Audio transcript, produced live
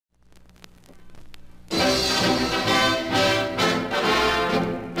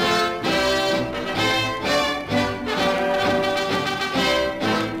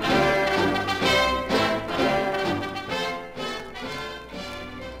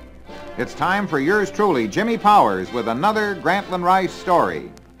It's time for yours truly, Jimmy Powers, with another Grantland Rice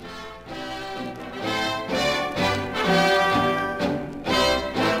story.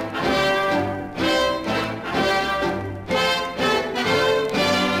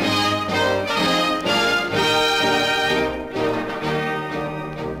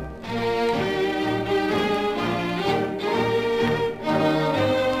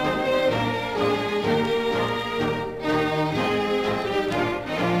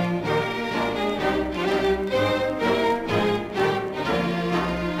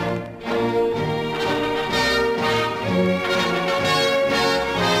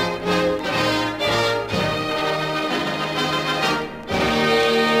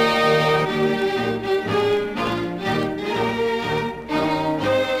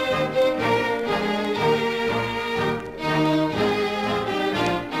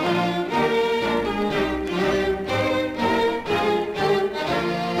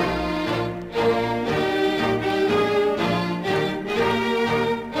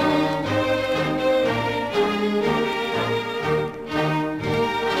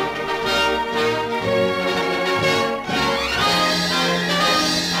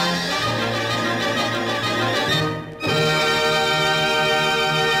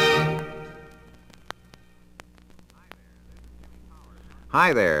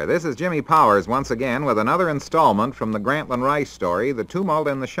 Hi there, this is Jimmy Powers once again with another installment from the Grantland Rice story, The Tumult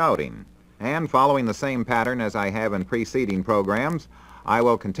and the Shouting. And following the same pattern as I have in preceding programs, I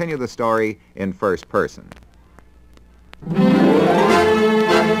will continue the story in first person.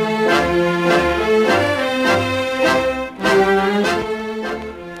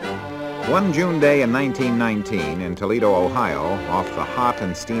 One June day in 1919 in Toledo, Ohio, off the hot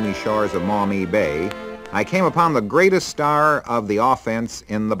and steamy shores of Maumee Bay, I came upon the greatest star of the offense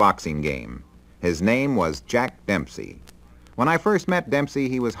in the boxing game. His name was Jack Dempsey. When I first met Dempsey,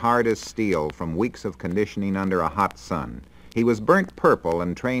 he was hard as steel from weeks of conditioning under a hot sun. He was burnt purple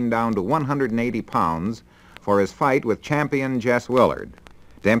and trained down to 180 pounds for his fight with champion Jess Willard.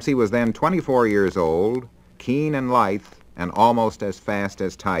 Dempsey was then 24 years old, keen and lithe, and almost as fast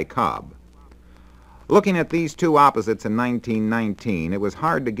as Ty Cobb. Looking at these two opposites in 1919, it was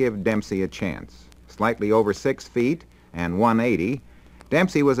hard to give Dempsey a chance. Slightly over 6 feet and 180,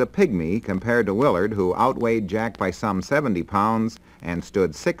 Dempsey was a pygmy compared to Willard, who outweighed Jack by some 70 pounds and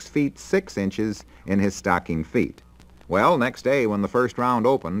stood 6 feet 6 inches in his stocking feet. Well, next day when the first round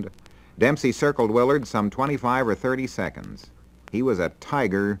opened, Dempsey circled Willard some 25 or 30 seconds. He was a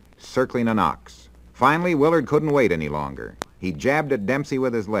tiger circling an ox. Finally, Willard couldn't wait any longer. He jabbed at Dempsey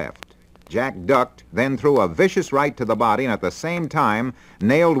with his left. Jack ducked, then threw a vicious right to the body, and at the same time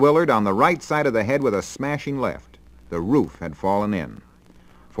nailed Willard on the right side of the head with a smashing left. The roof had fallen in.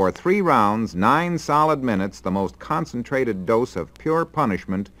 For 3 rounds, 9 solid minutes, the most concentrated dose of pure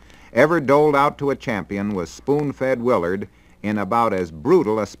punishment ever doled out to a champion was spoon-fed Willard in about as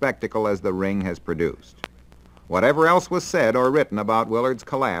brutal a spectacle as the ring has produced. Whatever else was said or written about Willard's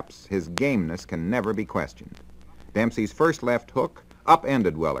collapse, his gameness can never be questioned. Dempsey's first left hook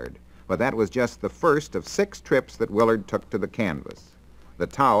upended Willard, but that was just the first of 6 trips that Willard took to the canvas. The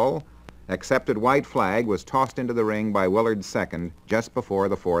towel, accepted white flag, was tossed into the ring by Willard's second just before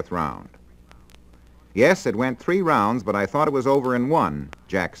the 4th round. Yes, it went 3 rounds, but I thought it was over in 1,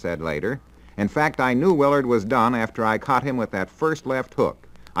 Jack said later. In fact, I knew Willard was done after I caught him with that first left hook.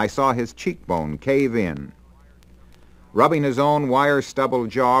 I saw his cheekbone cave in. Rubbing his own wire-stubbled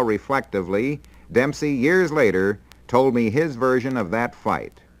jaw reflectively, Dempsey, years later, told me his version of that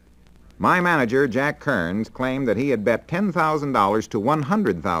fight. My manager, Jack Kearns, claimed that he had bet $10,000 to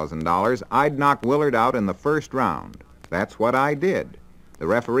 $100,000 I'd knock Willard out in the first round. That's what I did. The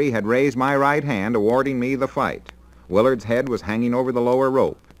referee had raised my right hand, awarding me the fight. Willard's head was hanging over the lower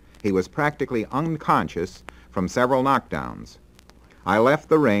rope. He was practically unconscious from several knockdowns. I left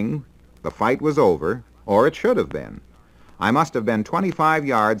the ring. The fight was over, or it should have been. I must have been 25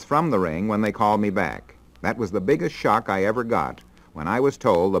 yards from the ring when they called me back. That was the biggest shock I ever got, when I was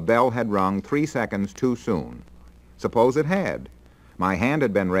told the bell had rung 3 seconds too soon. Suppose it had. My hand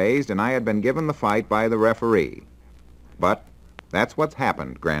had been raised and I had been given the fight by the referee. But that's what's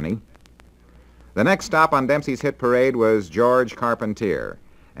happened, Granny. The next stop on Dempsey's hit parade was George Carpentier,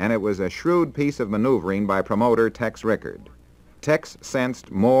 and it was a shrewd piece of maneuvering by promoter Tex Rickard. Tex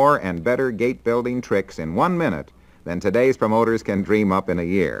sensed more and better gate-building tricks in 1 minute than today's promoters can dream up in a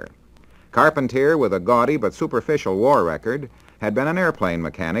year. Carpentier, with a gaudy but superficial war record, had been an airplane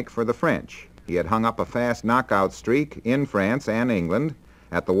mechanic for the French. He had hung up a fast knockout streak in France and England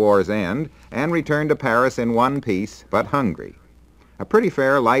at the war's end and returned to Paris in one piece, but hungry. A pretty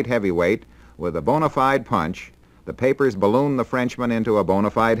fair light heavyweight with a bona fide punch, The papers ballooned the Frenchman into a bona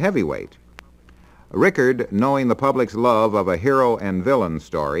fide heavyweight. Rickard, knowing the public's love of a hero and villain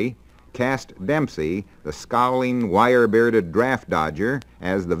story, cast Dempsey, the scowling, wire-bearded draft dodger,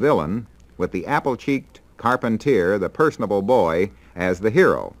 as the villain, with the apple-cheeked Carpentier, the personable boy, as the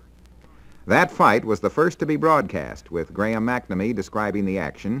hero. That fight was the first to be broadcast, with Graham McNamee describing the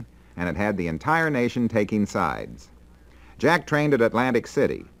action, and it had the entire nation taking sides. Jack trained at Atlantic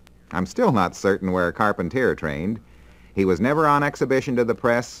City. I'm still not certain where Carpentier trained. He was never on exhibition to the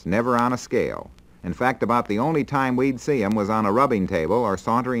press, never on a scale. In fact, about the only time we'd see him was on a rubbing table or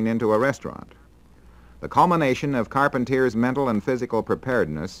sauntering into a restaurant. The culmination of Carpentier's mental and physical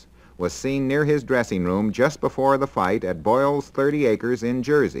preparedness was seen near his dressing room just before the fight at Boyle's 30 Acres in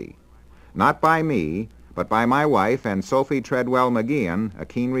Jersey. Not by me, but by my wife and Sophie Treadwell McGeehan, a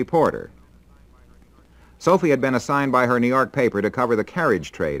keen reporter. Sophie had been assigned by her New York paper to cover the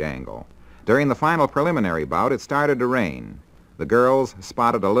carriage trade angle. During the final preliminary bout, it started to rain. The girls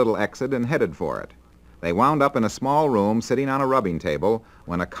spotted a little exit and headed for it. They wound up in a small room sitting on a rubbing table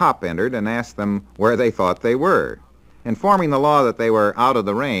when a cop entered and asked them where they thought they were. Informing the law that they were out of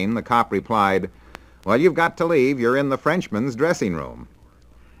the rain, the cop replied, "Well, you've got to leave. You're in the Frenchman's dressing room."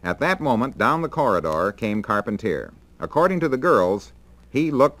 At that moment, down the corridor came Carpentier. According to the girls, he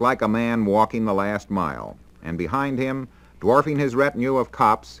looked like a man walking the last mile. And behind him, dwarfing his retinue of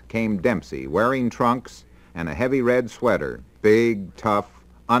cops, came Dempsey, wearing trunks and a heavy red sweater, big, tough,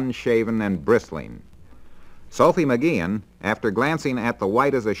 unshaven, and bristling. Sophie McGeehan, after glancing at the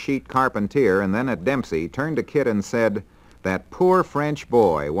white-as-a-sheet Carpentier and then at Dempsey, turned to Kit and said, "That poor French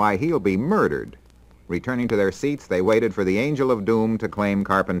boy, why, he'll be murdered." Returning to their seats, they waited for the angel of doom to claim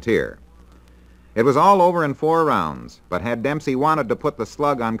Carpentier. It was all over in 4 rounds, but had Dempsey wanted to put the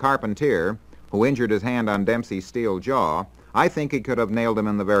slug on Carpentier, who injured his hand on Dempsey's steel jaw, I think he could have nailed him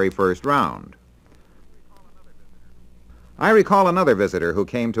in the very first round. I recall another visitor who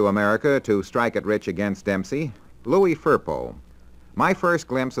came to America to strike it rich against Dempsey, Louis Firpo. My first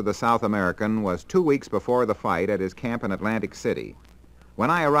glimpse of the South American was 2 weeks before the fight at his camp in Atlantic City. When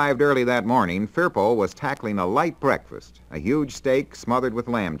I arrived early that morning, Firpo was tackling a light breakfast, a huge steak smothered with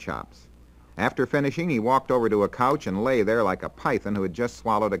lamb chops. After finishing, he walked over to a couch and lay there like a python who had just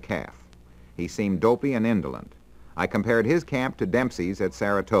swallowed a calf. He seemed dopey and indolent. I compared his camp to Dempsey's at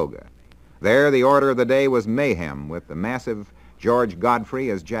Saratoga. There, the order of the day was mayhem, with the massive George Godfrey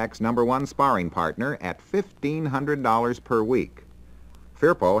as Jack's #1 sparring partner at $1,500 per week.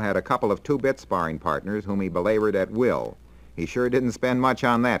 Firpo had a couple of 2-bit sparring partners whom he belabored at will. He sure didn't spend much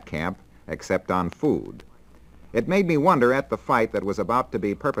on that camp, except on food. It made me wonder at the fight that was about to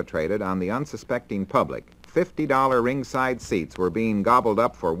be perpetrated on the unsuspecting public. $50 ringside seats were being gobbled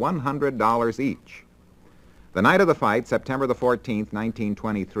up for $100 each. The night of the fight, September the 14th,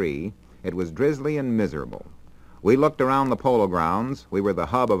 1923, it was drizzly and miserable. We looked around the polo grounds. We were the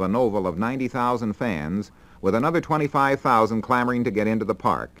hub of an oval of 90,000 fans, with another 25,000 clamoring to get into the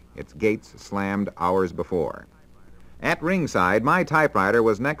park, its gates slammed hours before. At ringside, my typewriter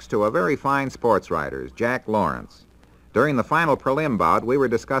was next to a very fine sportswriter's, Jack Lawrence. During the final prelim bout, we were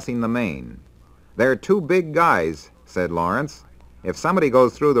discussing the main. "They're 2 big guys," said Lawrence. "If somebody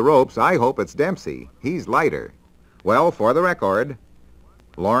goes through the ropes, I hope it's Dempsey. He's lighter." Well, for the record,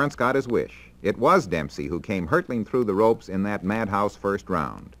 Lawrence got his wish. It was Dempsey who came hurtling through the ropes in that madhouse first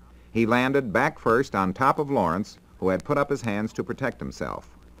round. He landed back first on top of Lawrence, who had put up his hands to protect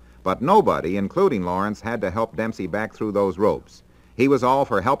himself. But nobody, including Lawrence, had to help Dempsey back through those ropes. He was all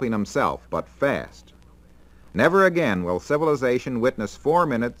for helping himself, but fast. Never again will civilization witness 4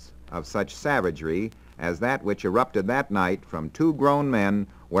 minutes of such savagery as that which erupted that night from 2 grown men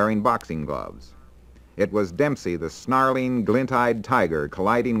wearing boxing gloves. It was Dempsey, the snarling, glint-eyed tiger,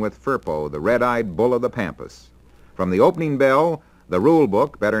 colliding with Firpo, the red-eyed bull of the Pampas. From the opening bell, the rule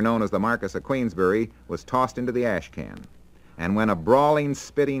book, better known as the Marquis of Queensberry, was tossed into the ash can. And when a brawling,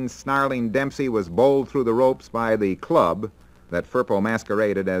 spitting, snarling Dempsey was bowled through the ropes by the club that Firpo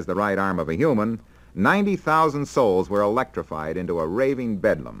masqueraded as the right arm of a human, 90,000 souls were electrified into a raving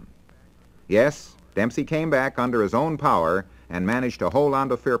bedlam. Yes, Dempsey came back under his own power and managed to hold on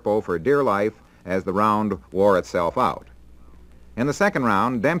to Firpo for dear life as the round wore itself out. In the second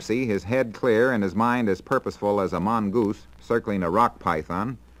round, Dempsey, his head clear and his mind as purposeful as a mongoose circling a rock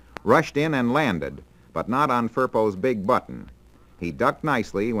python, rushed in and landed, but not on Firpo's big button. He ducked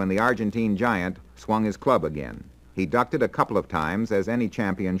nicely when the Argentine giant swung his club again. He ducked it a couple of times, as any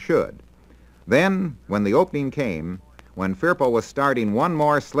champion should. Then, when the opening came, when Firpo was starting one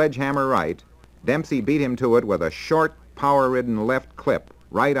more sledgehammer right, Dempsey beat him to it with a short, power-ridden left clip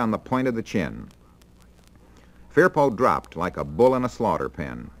right on the point of the chin. Firpo dropped like a bull in a slaughter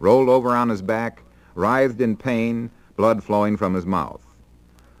pen, rolled over on his back, writhed in pain, blood flowing from his mouth.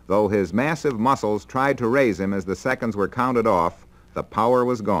 Though his massive muscles tried to raise him as the seconds were counted off, the power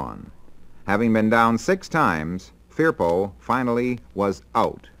was gone. Having been down 6 times, Firpo finally was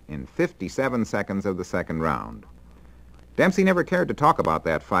out in 57 seconds of the second round. Dempsey never cared to talk about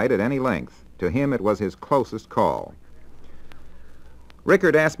that fight at any length. To him, it was his closest call.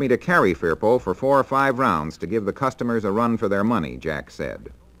 Rickard asked me to carry Firpo for 4 or 5 rounds to give the customers a run for their money, Jack said.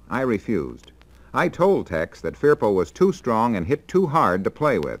 I refused. I told Tex that Firpo was too strong and hit too hard to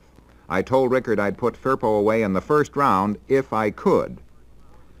play with. I told Rickard I'd put Firpo away in the first round if I could.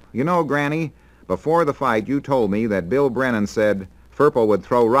 You know, Granny, before the fight you told me that Bill Brennan said Firpo would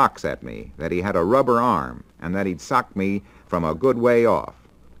throw rocks at me, that he had a rubber arm, and that he'd sock me from a good way off.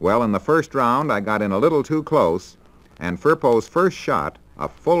 Well, in the first round I got in a little too close, and Firpo's first shot, a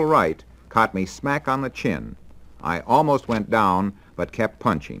full right, caught me smack on the chin. I almost went down, but kept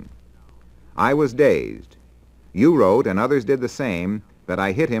punching. I was dazed. You wrote, and others did the same, that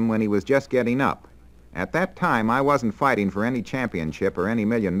I hit him when he was just getting up. At that time, I wasn't fighting for any championship or any $1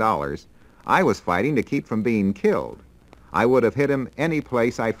 million. I was fighting to keep from being killed. I would have hit him any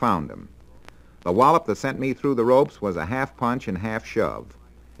place I found him. The wallop that sent me through the ropes was a half punch and half shove.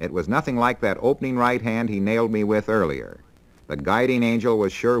 It was nothing like that opening right hand he nailed me with earlier. The guiding angel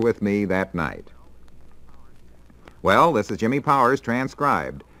was sure with me that night. Well, this is Jimmy Powers,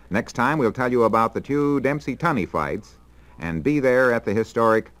 transcribed. Next time we'll tell you about the 2 Dempsey-Tunney fights, and be there at the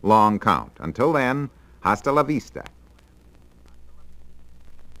historic long count. Until then, hasta la vista.